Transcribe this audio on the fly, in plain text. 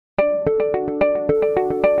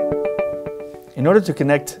In order to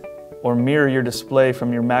connect or mirror your display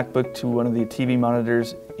from your MacBook to one of the TV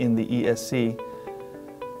monitors in the ESC,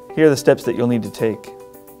 here are the steps that you'll need to take.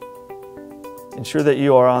 Ensure that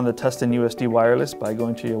you are on the Tustin USB wireless by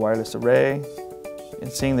going to your wireless array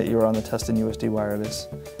and seeing that you are on the Tustin USB wireless.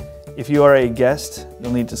 If you are a guest,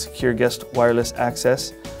 you'll need to secure guest wireless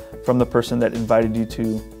access from the person that invited you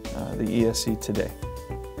to the ESC today.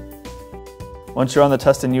 Once you're on the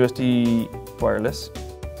Tustin USB wireless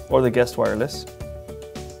or the guest wireless,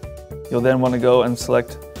 you'll then want to go and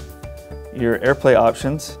select your Airplay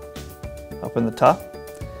options up in the top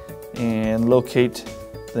and locate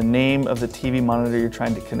the name of the TV monitor you're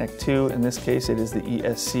trying to connect to. In this case, it is the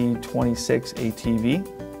ESC26ATV.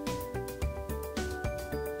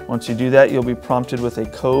 Once you do that, you'll be prompted with a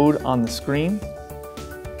code on the screen.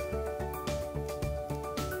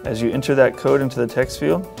 As you enter that code into the text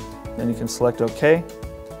field, then you can select OK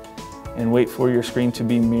and wait for your screen to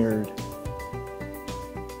be mirrored.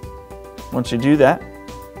 Once you do that,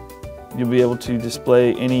 you'll be able to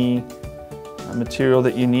display any material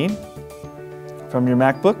that you need from your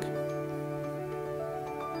MacBook.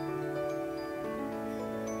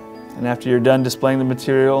 And after you're done displaying the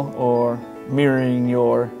material or mirroring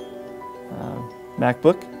your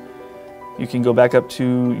MacBook, you can go back up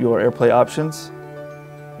to your Airplay options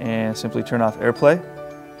and simply turn off Airplay.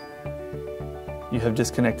 You have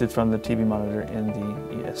disconnected from the TV monitor in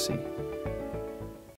the ESC.